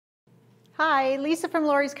Hi, Lisa from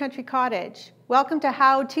Lori's Country Cottage. Welcome to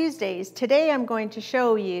How Tuesdays. Today I'm going to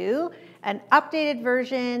show you an updated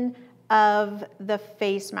version of the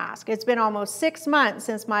face mask. It's been almost 6 months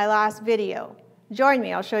since my last video. Join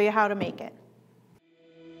me, I'll show you how to make it.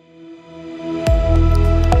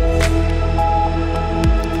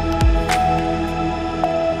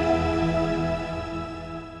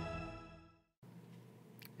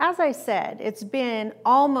 As I said, it's been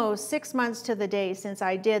almost 6 months to the day since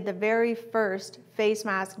I did the very first face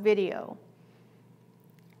mask video.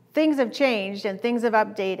 Things have changed and things have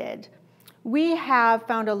updated. We have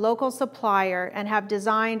found a local supplier and have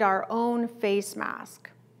designed our own face mask.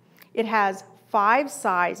 It has 5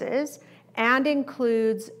 sizes and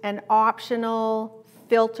includes an optional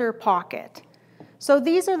filter pocket. So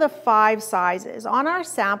these are the 5 sizes. On our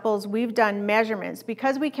samples, we've done measurements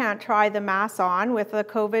because we can't try the masks on with the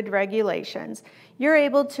COVID regulations. You're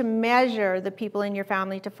able to measure the people in your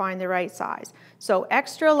family to find the right size. So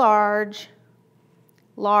extra large,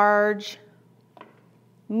 large,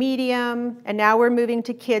 medium, and now we're moving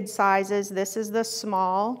to kid sizes. This is the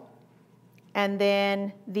small, and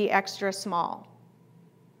then the extra small.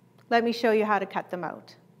 Let me show you how to cut them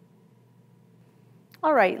out.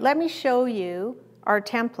 All right, let me show you our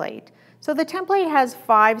template. So the template has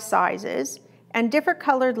 5 sizes and different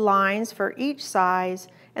colored lines for each size,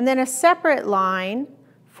 and then a separate line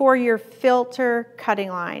for your filter cutting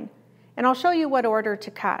line. And I'll show you what order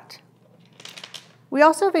to cut. We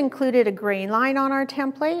also have included a grain line on our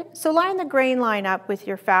template, so line the grain line up with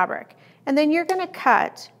your fabric, and then you're going to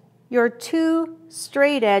cut your 2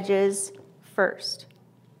 straight edges first.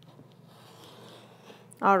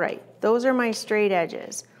 All right, those are my straight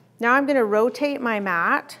edges. Now I'm going to rotate my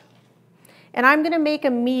mat, and I'm going to make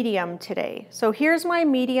a medium today. So here's my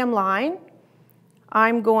medium line.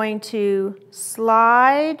 I'm going to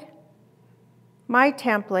slide my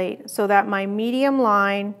template so that my medium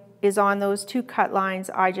line is on those 2 cut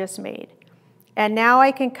lines I just made. And now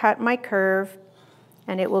I can cut my curve,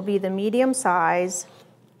 and it will be the medium size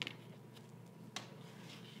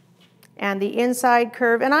and the inside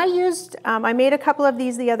curve. And I made a couple of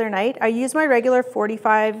these the other night. I used my regular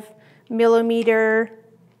 45mm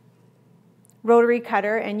rotary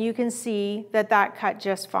cutter, and you can see that that cut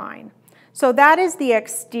just fine. So that is the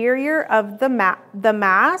exterior of the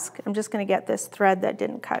mask. I'm just going to get this thread that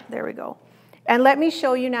didn't cut. There we go. And let me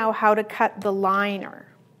show you now how to cut the liner.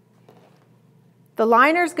 The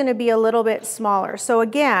liner is going to be a little bit smaller. So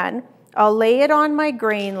again, I'll lay it on my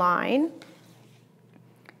grain line,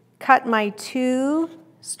 cut my 2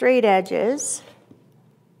 straight edges,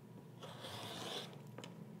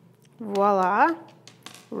 voila,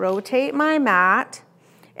 rotate my mat,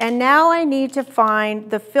 and now I need to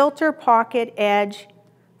find the filter pocket edge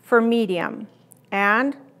for medium,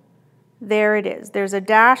 and there it is. There's a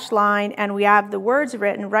dashed line, and we have the words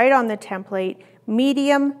written right on the template,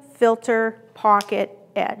 medium filter pocket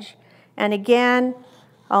edge. And again,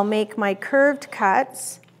 I'll make my curved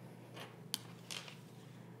cuts,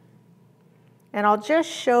 and I'll just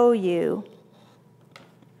show you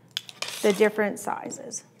the different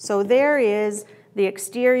sizes. So there is the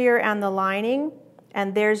exterior and the lining,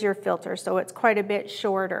 and there's your filter. So it's quite a bit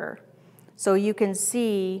shorter. So you can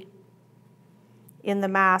see in the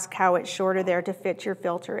mask how it's shorter there to fit your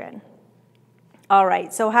filter in. All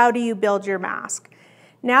right, so how do you build your mask?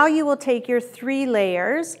 Now you will take your 3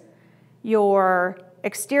 layers, your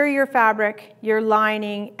exterior fabric, your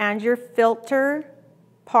lining, and your filter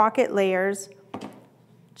pocket layers.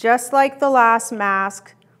 Just like the last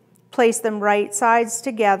mask, place them right sides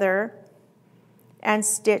together and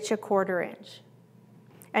stitch a 1/4 inch.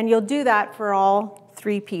 And you'll do that for all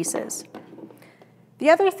 3 pieces. The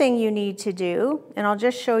other thing you need to do, and I'll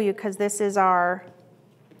just show you because this is our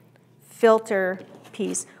filter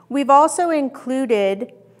piece, we've also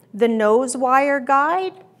included the nose wire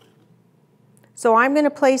guide. So I'm going to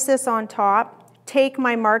place this on top, take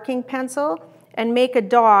my marking pencil, and make a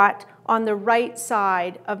dot on the right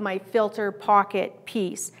side of my filter pocket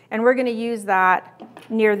piece. And we're going to use that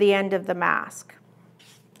near the end of the mask.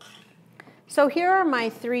 So here are my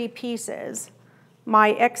 3 pieces, my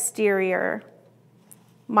exterior,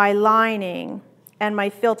 my lining, and my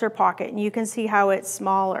filter pocket. And you can see how it's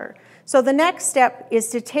smaller. So the next step is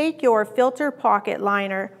to take your filter pocket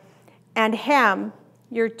liner and hem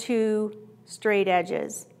your 2 straight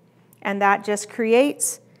edges. And that just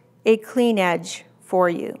creates a clean edge for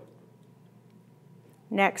you.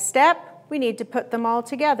 Next step, we need to put them all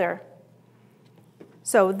together.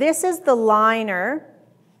 So this is the liner,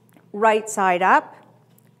 right side up.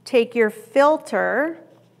 Take your filter,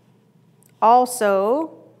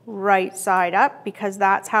 also right side up, because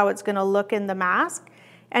that's how it's going to look in the mask.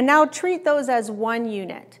 And now treat those as one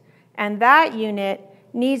unit. And that unit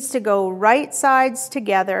needs to go right sides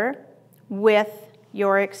together with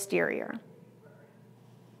your exterior.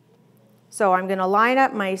 So I'm going to line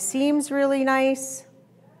up my seams really nice.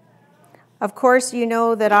 Of course, you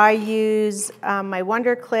know that I use my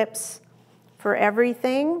Wonder Clips for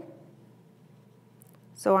everything.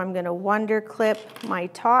 So I'm going to Wonder Clip my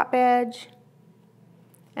top edge.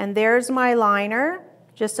 And there's my liner,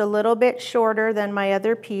 just a little bit shorter than my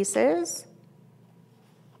other pieces.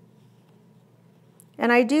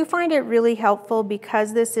 And I do find it really helpful,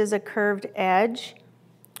 because this is a curved edge,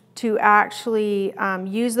 to actually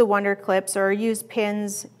use the Wonder Clips, or use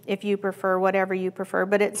pins if you prefer, whatever you prefer,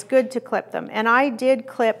 but it's good to clip them. And I did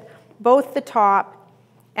clip both the top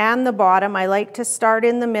and the bottom. I like to start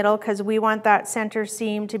in the middle because we want that center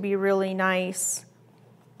seam to be really nice.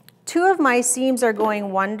 Two of my seams are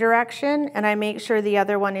going one direction, and I make sure the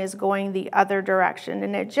other one is going the other direction,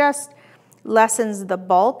 and it just lessens the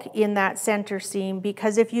bulk in that center seam,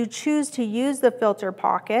 because if you choose to use the filter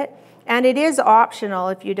pocket, and it is optional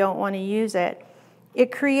if you don't want to use it,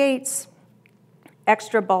 it creates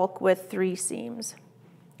extra bulk with 3 seams.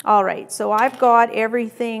 All right, so I've got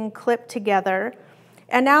everything clipped together,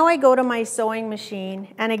 and now I go to my sewing machine,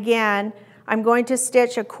 and again, I'm going to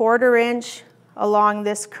stitch a 1/4 inch along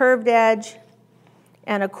this curved edge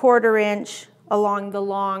and a 1/4 inch along the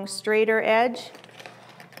long straighter edge.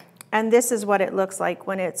 And this is what it looks like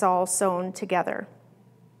when it's all sewn together.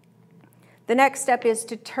 The next step is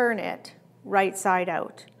to turn it right side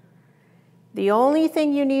out. The only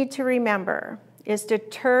thing you need to remember is to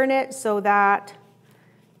turn it so that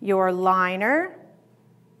your liner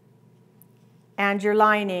and your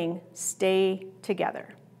lining stay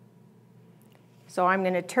together. So I'm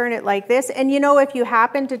going to turn it like this. And you know, if you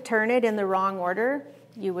happen to turn it in the wrong order,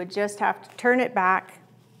 you would just have to turn it back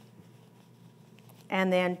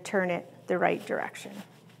and then turn it the right direction.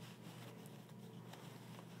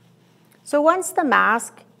 So once the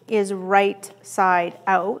mask is right side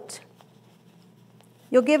out,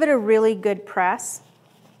 you'll give it a really good press.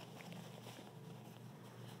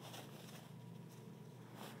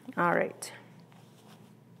 All right.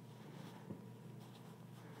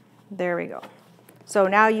 There we go. So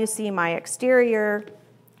now you see my exterior,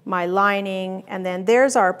 my lining, and then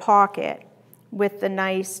there's our pocket with the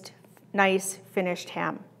nice finished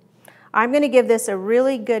hem. I'm going to give this a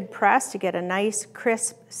really good press to get a nice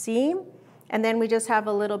crisp seam, and then we just have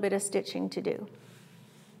a little bit of stitching to do.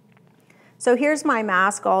 So here's my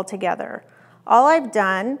mask all together. All I've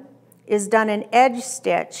done is done an edge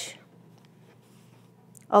stitch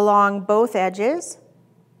along both edges,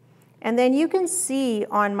 and then you can see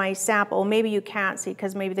on my sample, maybe you can't see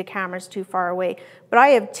because maybe the camera's too far away, but I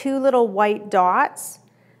have 2 little white dots.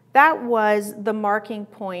 That was the marking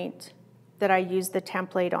point that I used the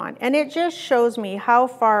template on. And it just shows me how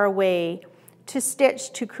far away to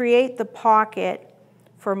stitch to create the pocket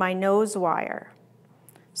for my nose wire.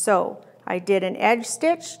 So I did an edge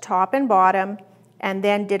stitch, top and bottom, and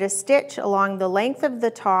then did a stitch along the length of the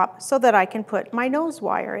top so that I can put my nose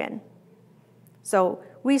wire in. So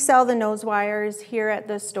we sell the nose wires here at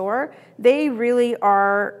the store. They really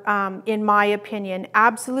are, in my opinion,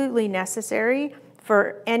 absolutely necessary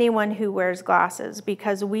for anyone who wears glasses,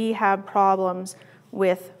 because we have problems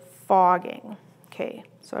with fogging. Okay,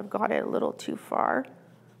 so I've got it a little too far.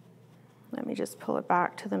 Let me just pull it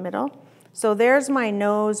back to the middle. So there's my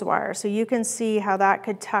nose wire. So you can see how that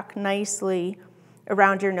could tuck nicely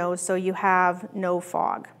around your nose so you have no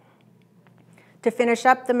fog. To finish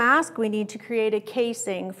up the mask, we need to create a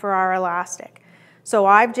casing for our elastic. So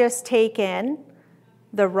I've just taken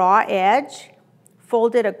the raw edge,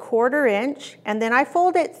 folded a 1/4 inch, and then I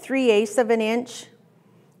fold it 3/8 of an inch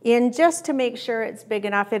in just to make sure it's big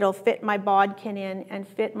enough it'll fit my bodkin in and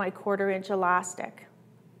fit my 1/4 inch elastic.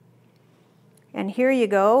 And here you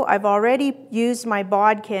go. I've already used my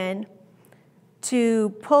bodkin to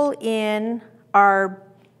pull in our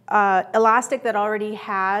elastic that already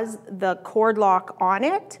has the cord lock on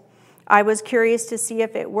it. I was curious to see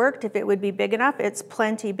if it worked, if it would be big enough. It's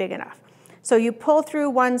plenty big enough. So you pull through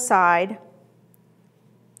one side,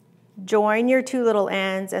 join your 2 little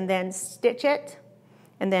ends, and then stitch it,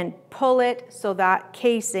 and then pull it so that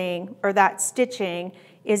casing or that stitching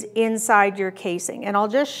is inside your casing. And I'll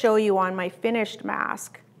just show you on my finished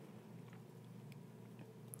mask.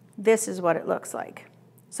 This is what it looks like.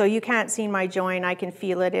 So you can't see my join, I can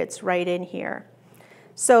feel it, it's right in here.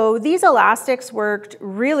 So these elastics worked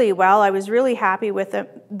really well. I was really happy with them.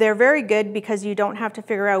 They're very good because you don't have to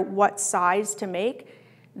figure out what size to make.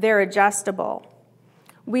 They're adjustable.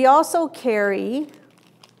 We also carry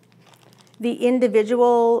the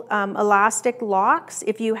individual elastic locks.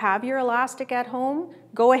 If you have your elastic at home,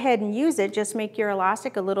 go ahead and use it. Just make your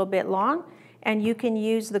elastic a little bit long, and you can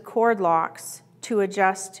use the cord locks to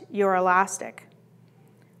adjust your elastic.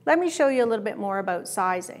 Let me show you a little bit more about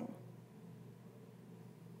sizing.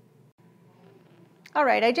 All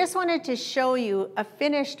right, I just wanted to show you a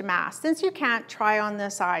finished mask. Since you can't try on the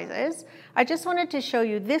sizes, I just wanted to show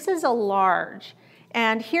you this is a large.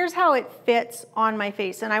 And here's how it fits on my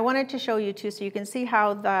face. And I wanted to show you too so you can see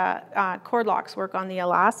how the cord locks work on the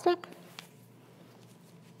elastic.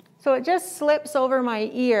 So it just slips over my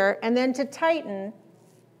ear, and then to tighten,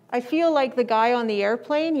 I feel like the guy on the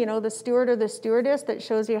airplane, you know, the steward or the stewardess that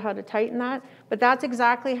shows you how to tighten that. But that's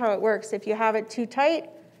exactly how it works. If you have it too tight,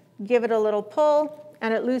 give it a little pull,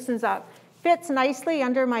 and it loosens up. Fits nicely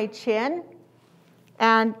under my chin,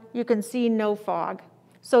 and you can see no fog.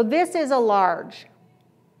 So this is a large.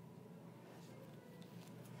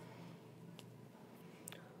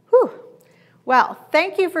 Whew. Well,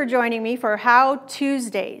 thank you for joining me for How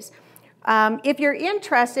Tuesdays. If you're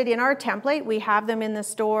interested in our template, we have them in the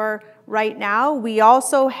store right now. We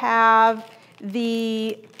also have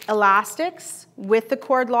the elastics with the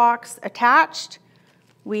cord locks attached.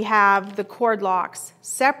 We have the cord locks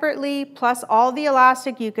separately, plus all the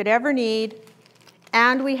elastic you could ever need.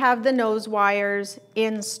 And we have the nose wires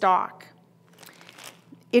in stock.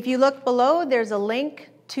 If you look below, there's a link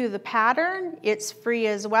to the pattern. It's free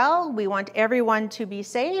as well. We want everyone to be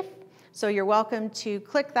safe, so you're welcome to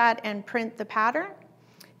click that and print the pattern.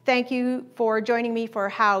 Thank you for joining me for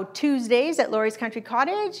How Tuesdays at Laurie's Country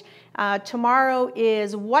Cottage. Tomorrow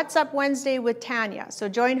is What's Up Wednesday with Tanya, so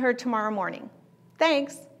join her tomorrow morning.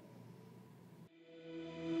 Thanks.